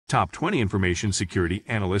Top 20 Information Security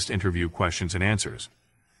Analyst Interview Questions and Answers.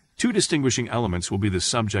 2 distinguishing elements will be the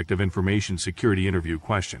subject of information security interview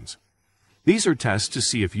questions. These are tests to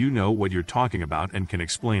see if you know what you're talking about and can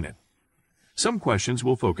explain it. Some questions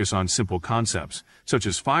will focus on simple concepts, such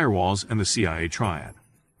as firewalls and the CIA triad.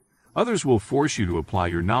 Others will force you to apply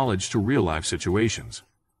your knowledge to real-life situations.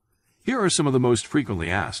 Here are some of the most frequently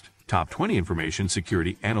asked Top 20 Information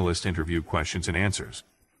Security Analyst Interview Questions and Answers.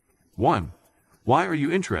 1. Why are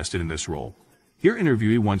you interested in this role? Your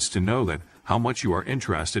interviewee wants to know that how much you are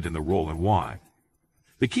interested in the role and why.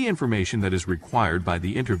 The key information that is required by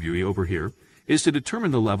the interviewee over here is to determine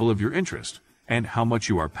the level of your interest and how much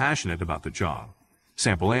you are passionate about the job.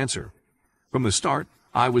 Sample answer. From the start,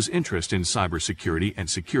 I was interested in cybersecurity and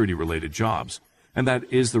security-related jobs, and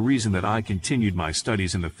that is the reason that I continued my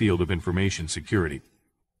studies in the field of information security.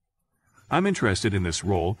 I'm interested in this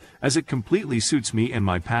role as it completely suits me and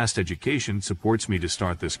my past education supports me to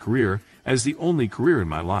start this career as the only career in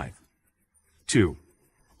my life. 2.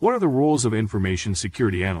 What are the roles of information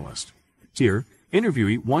security analyst? Here,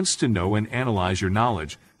 interviewee wants to know and analyze your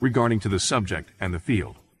knowledge regarding to the subject and the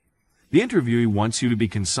field. The interviewee wants you to be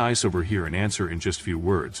concise over here and answer in just few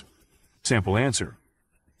words. Sample answer.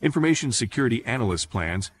 Information security analyst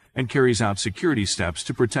plans and carries out security steps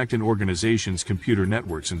to protect an organization's computer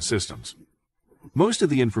networks and systems. Most of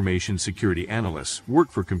the information security analysts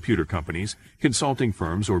work for computer companies, consulting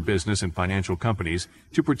firms, or business and financial companies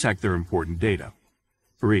to protect their important data.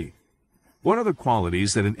 3. What are the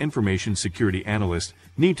qualities that an information security analyst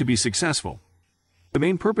need to be successful? The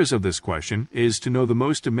main purpose of this question is to know the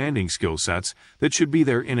most demanding skill sets that should be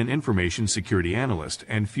there in an information security analyst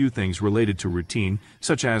and few things related to routine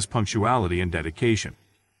such as punctuality and dedication.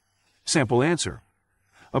 Sample answer.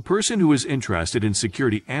 A person who is interested in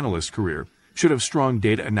security analyst career should have strong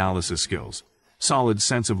data analysis skills, solid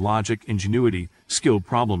sense of logic, ingenuity, skilled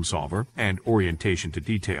problem solver, and orientation to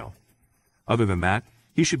detail. Other than that,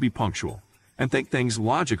 he should be punctual and think things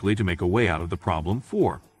logically to make a way out of the problem.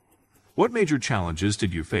 4. What major challenges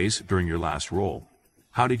did you face during your last role?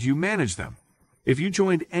 How did you manage them? If you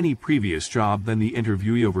joined any previous job, then the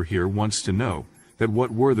interviewee over here wants to know that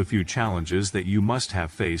what were the few challenges that you must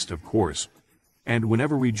have faced, of course. And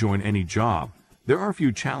whenever we join any job, there are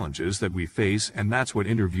few challenges that we face, and that's what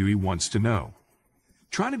interviewee wants to know.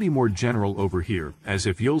 Try to be more general over here, as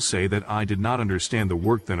if you'll say that I did not understand the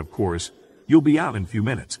work, then of course, you'll be out in few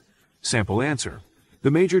minutes. Sample answer.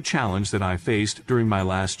 The major challenge that I faced during my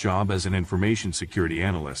last job as an information security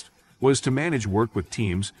analyst was to manage work with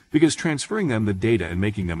teams because transferring them the data and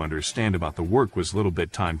making them understand about the work was a little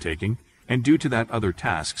bit time-taking, and due to that other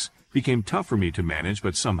tasks became tough for me to manage,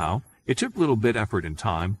 but somehow it took a little bit effort and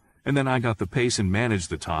time, and then I got the pace and managed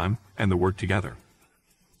the time and the work together.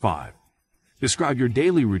 5. Describe your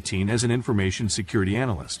daily routine as an information security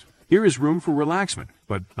analyst. Here is room for relaxment,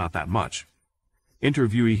 but not that much.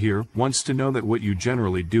 Interviewee here wants to know that what you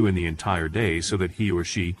generally do in the entire day so that he or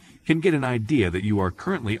she can get an idea that you are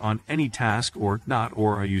currently on any task or not,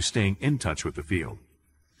 or are you staying in touch with the field.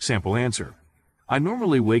 Sample answer. I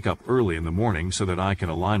normally wake up early in the morning so that I can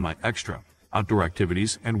align my extra outdoor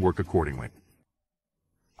activities and work accordingly.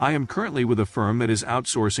 I am currently with a firm that is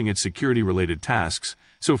outsourcing its security-related tasks,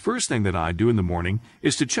 so first thing that I do in the morning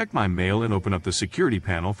is to check my mail and open up the security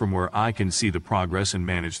panel from where I can see the progress and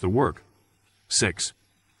manage the work. 6.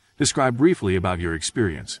 Describe briefly about your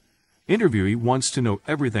experience. Interviewee wants to know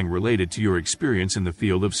everything related to your experience in the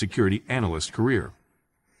field of security analyst career.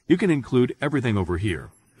 You can include everything over here,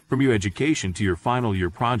 from your education to your final year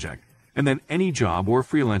project, and then any job or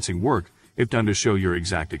freelancing work if done to show your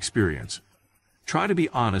exact experience. Try to be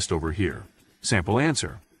honest over here. Sample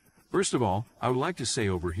answer. First of all, I would like to say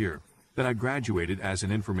over here that I graduated as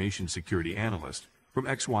an information security analyst from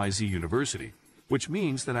XYZ University, which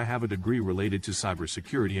means that I have a degree related to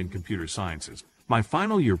cybersecurity and computer sciences. My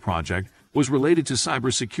final year project was related to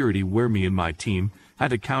cybersecurity, where me and my team had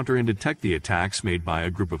to counter and detect the attacks made by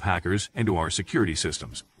a group of hackers into our security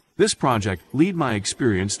systems. This project led my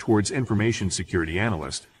experience towards information security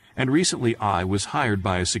analyst, and recently I was hired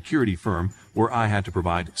by a security firm where I had to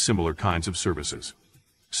provide similar kinds of services.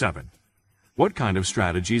 7. What kind of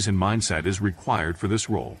strategies and mindset is required for this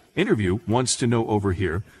role? Interview wants to know over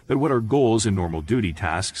here that what are goals and normal duty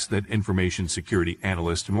tasks that information security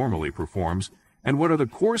analyst normally performs, and what are the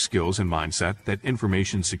core skills and mindset that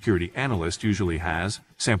information security analyst usually has.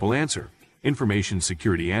 Sample answer. Information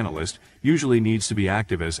security analyst usually needs to be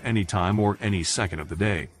active as any time or any second of the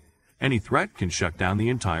day. Any threat can shut down the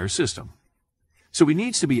entire system. So he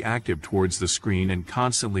needs to be active towards the screen and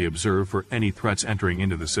constantly observe for any threats entering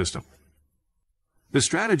into the system. The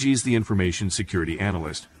strategies the information security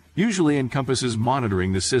analyst usually encompasses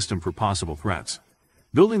monitoring the system for possible threats,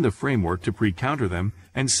 building the framework to pre-counter them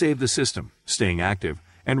and save the system, staying active,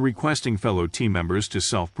 and requesting fellow team members to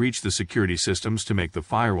self-breach the security systems to make the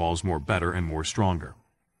firewalls more better and more stronger.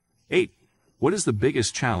 8. What is the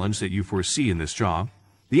biggest challenge that you foresee in this job?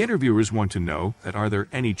 The interviewers want to know that are there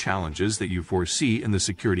any challenges that you foresee in the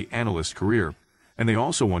security analyst career, and they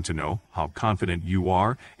also want to know how confident you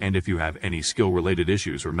are and if you have any skill-related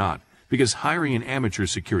issues or not, because hiring an amateur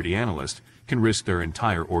security analyst can risk their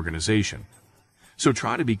entire organization. So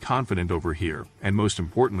try to be confident over here, and most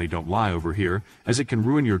importantly don't lie over here, as it can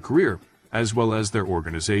ruin your career, as well as their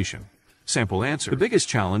organization. Sample answer. The biggest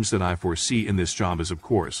challenge that I foresee in this job is, of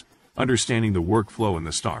course, understanding the workflow in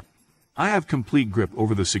the start. I have complete grip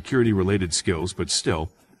over the security-related skills, but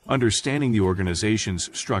still, understanding the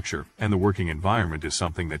organization's structure and the working environment is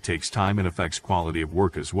something that takes time and affects quality of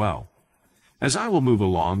work as well. As I will move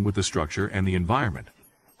along with the structure and the environment,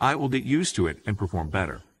 I will get used to it and perform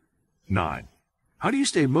better. 9. How do you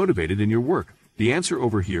stay motivated in your work? The answer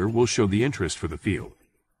over here will show the interest for the field.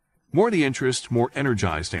 More the interest, more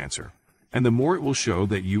energized answer, and the more it will show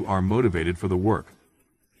that you are motivated for the work.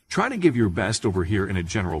 Try to give your best over here in a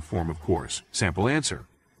general form, of course. Sample answer.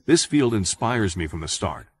 This field inspires me from the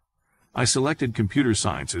start. I selected computer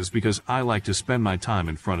sciences because I like to spend my time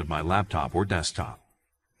in front of my laptop or desktop.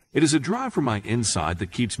 It is a drive from my inside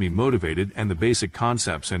that keeps me motivated, and the basic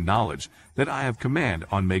concepts and knowledge that I have command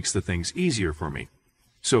on makes the things easier for me.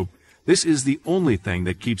 So, this is the only thing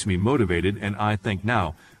that keeps me motivated, and I think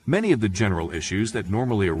now many of the general issues that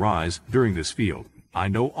normally arise during this field, I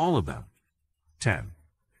know all of them. 10.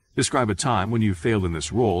 Describe a time when you failed in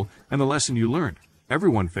this role and the lesson you learned.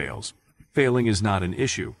 Everyone fails. Failing is not an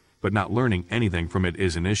issue, but not learning anything from it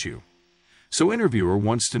is an issue. So interviewer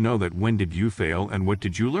wants to know that when did you fail and what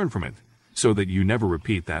did you learn from it, so that you never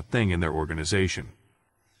repeat that thing in their organization.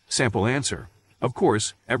 Sample answer. Of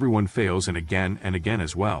course, everyone fails and again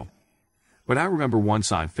as well. But I remember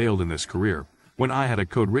once I failed in this career, when I had a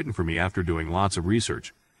code written for me after doing lots of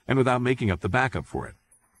research, and without making up the backup for it.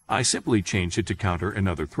 I simply changed it to counter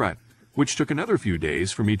another threat, which took another few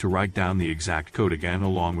days for me to write down the exact code again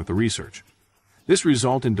along with the research. This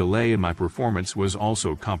result in delay in my performance was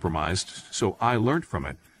also compromised, so I learned from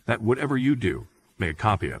it that whatever you do, make a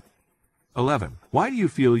copy of. 11. Why do you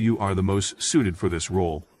feel you are the most suited for this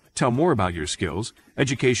role? Tell more about your skills,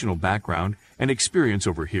 educational background, and experience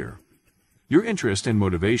over here. Your interest and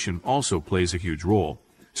motivation also plays a huge role,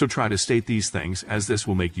 so try to state these things, as this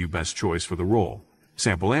will make you best choice for the role.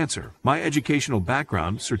 Sample answer. My educational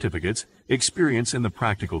background, certificates, experience in the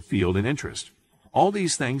practical field, and interest. All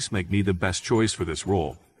these things make me the best choice for this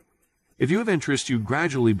role. If you have interest, you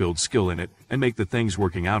gradually build skill in it and make the things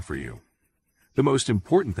working out for you. The most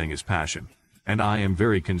important thing is passion, and I am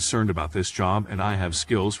very concerned about this job, and I have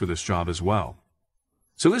skills for this job as well.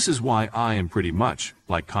 So this is why I am pretty much,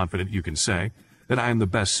 confident you can say, that I am the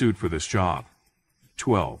best suit for this job.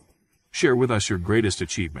 12. Share with us your greatest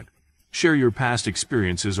achievement. Share your past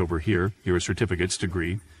experiences over here, your certificates,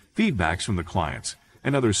 degree, feedbacks from the clients,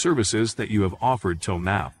 and other services that you have offered till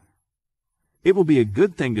now. It will be a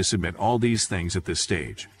good thing to submit all these things at this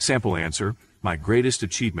stage. Sample answer. My greatest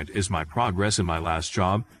achievement is my progress in my last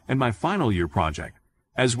job and my final year project,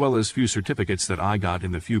 as well as few certificates that I got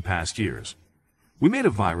in the few past years. We made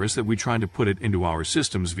a virus that we tried to put it into our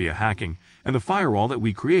systems via hacking, and the firewall that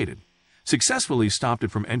we created successfully stopped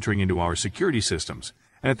it from entering into our security systems,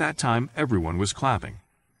 and at that time everyone was clapping.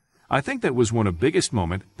 I think that was one of the biggest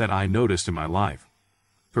moment that I noticed in my life.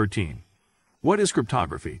 13. What is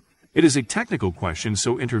cryptography? It is a technical question,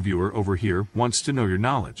 so interviewer over here wants to know your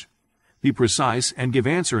knowledge. Be precise and give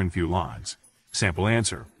answer in few lines. Sample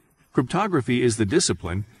answer. Cryptography is the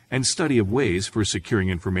discipline and study of ways for securing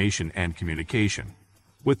information and communication,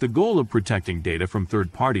 with the goal of protecting data from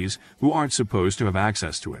third parties who aren't supposed to have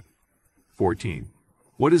access to it. 14.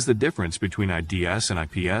 What is the difference between IDS and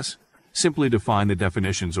IPS? Simply define the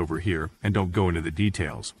definitions over here and don't go into the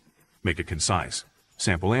details. Make it concise.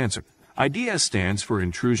 Sample answer. IDS stands for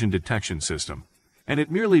Intrusion Detection System, and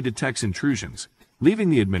it merely detects intrusions, leaving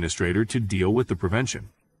the administrator to deal with the prevention.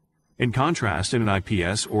 In contrast, in an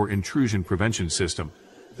IPS or Intrusion Prevention System,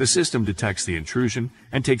 the system detects the intrusion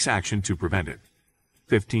and takes action to prevent it.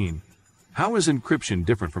 15. How is encryption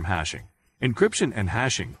different from hashing? Encryption and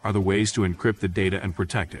hashing are the ways to encrypt the data and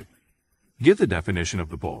protect it. Give the definition of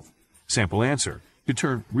the both. Sample answer. To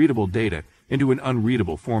turn readable data into an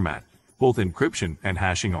unreadable format, both encryption and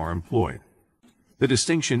hashing are employed. The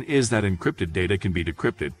distinction is that encrypted data can be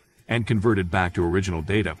decrypted and converted back to original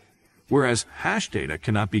data, whereas hashed data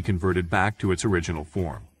cannot be converted back to its original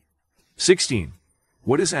form. 16.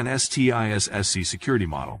 What is NSTISSC security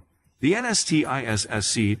model? The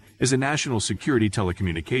NSTISSC is a national security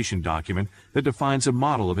telecommunication document that defines a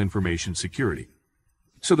model of information security.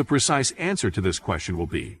 So the precise answer to this question will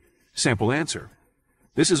be sample answer.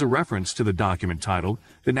 This is a reference to the document titled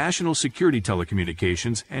the National Security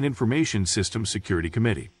Telecommunications and Information Systems Security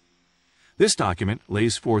Committee. This document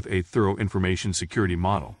lays forth a thorough information security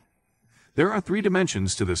model. There are 3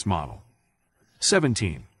 dimensions to this model.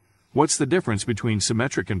 17. What's the difference between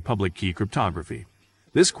symmetric and public key cryptography?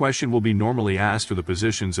 This question will be normally asked for the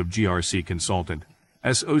positions of GRC consultant,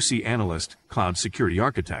 SOC analyst, cloud security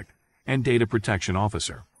architect, and data protection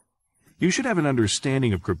officer. You should have an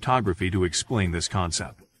understanding of cryptography to explain this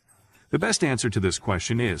concept. The best answer to this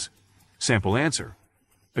question is sample answer.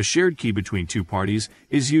 A shared key between 2 parties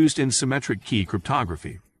is used in symmetric key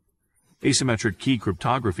cryptography. Asymmetric key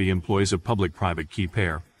cryptography employs a public-private key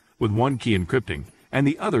pair, with one key encrypting and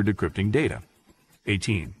the other decrypting data.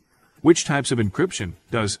 18. Which types of encryption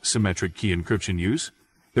does symmetric key encryption use?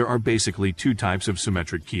 There are basically 2 types of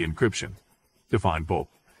symmetric key encryption. Define both.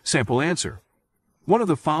 Sample answer. One of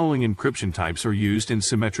the following encryption types are used in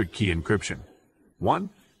symmetric key encryption. 1.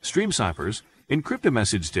 Stream ciphers encrypt a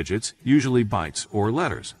message digits, usually bytes or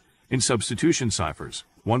letters, in substitution ciphers,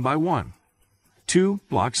 1 by 1. 2.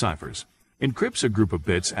 Block ciphers encrypts a group of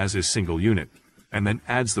bits as a single unit, and then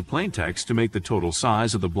adds the plaintext to make the total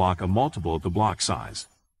size of the block a multiple of the block size.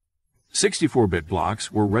 64-bit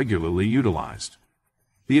blocks were regularly utilized.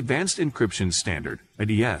 The Advanced Encryption Standard,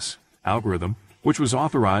 AES, algorithm, which was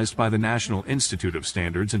authorized by the National Institute of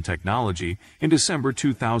Standards and Technology in December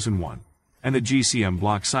 2001, and the GCM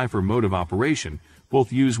block cipher mode of operation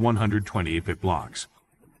both use 128-bit blocks.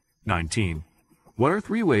 19. What are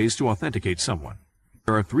 3 ways to authenticate someone?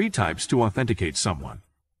 There are 3 types to authenticate someone.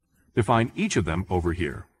 Define each of them over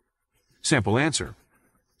here. Sample answer.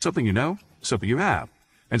 Something you know, something you have,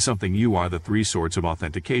 and something you are the 3 sorts of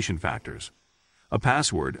authentication factors. A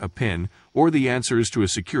password, a PIN, or the answers to a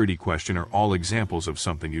security question are all examples of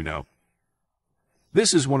something you know.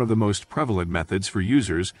 This is one of the most prevalent methods for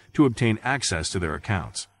users to obtain access to their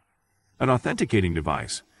accounts. An authenticating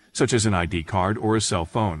device, such as an ID card or a cell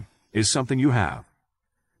phone, is something you have.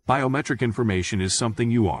 Biometric information is something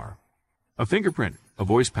you are. A fingerprint, a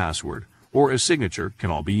voice password, or a signature can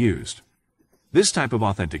all be used. This type of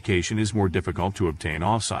authentication is more difficult to obtain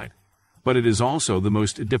off-site, but it is also the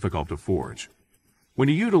most difficult to forge. When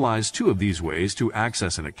you utilize 2 of these ways to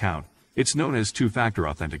access an account, it's known as 2-factor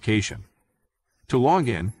authentication. To log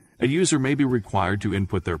in, a user may be required to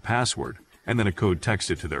input their password and then a code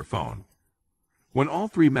texted to their phone. When all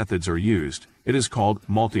 3 methods are used, it is called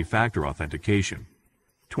multi-factor authentication.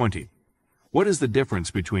 20. What is the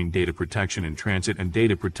difference between data protection in transit and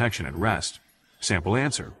data protection at rest? Sample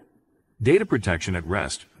answer. Data protection at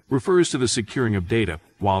rest refers to the securing of data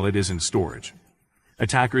while it is in storage.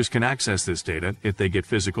 Attackers can access this data if they get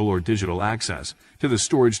physical or digital access to the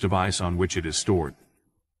storage device on which it is stored.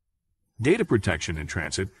 Data protection in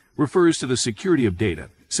transit refers to the security of data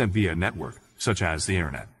sent via a network, such as the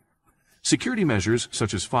Internet. Security measures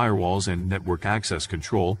such as firewalls and network access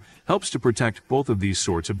control helps to protect both of these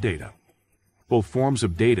sorts of data. Both forms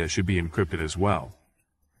of data should be encrypted as well.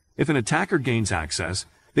 If an attacker gains access,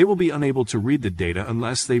 they will be unable to read the data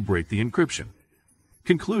unless they break the encryption.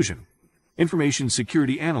 Conclusion. Information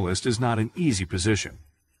security analyst is not an easy position.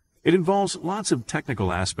 It involves lots of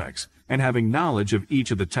technical aspects, and having knowledge of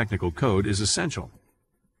each of the technical code is essential.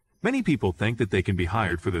 Many people think that they can be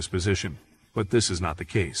hired for this position, but this is not the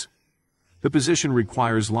case. The position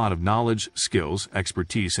requires a lot of knowledge, skills,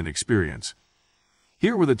 expertise, and experience.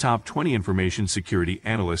 Here were the top 20 information security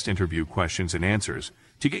analyst interview questions and answers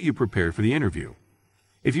to get you prepared for the interview.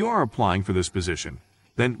 If you are applying for this position,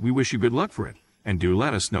 then we wish you good luck for it, and do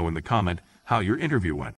let us know in the comment how your interview went.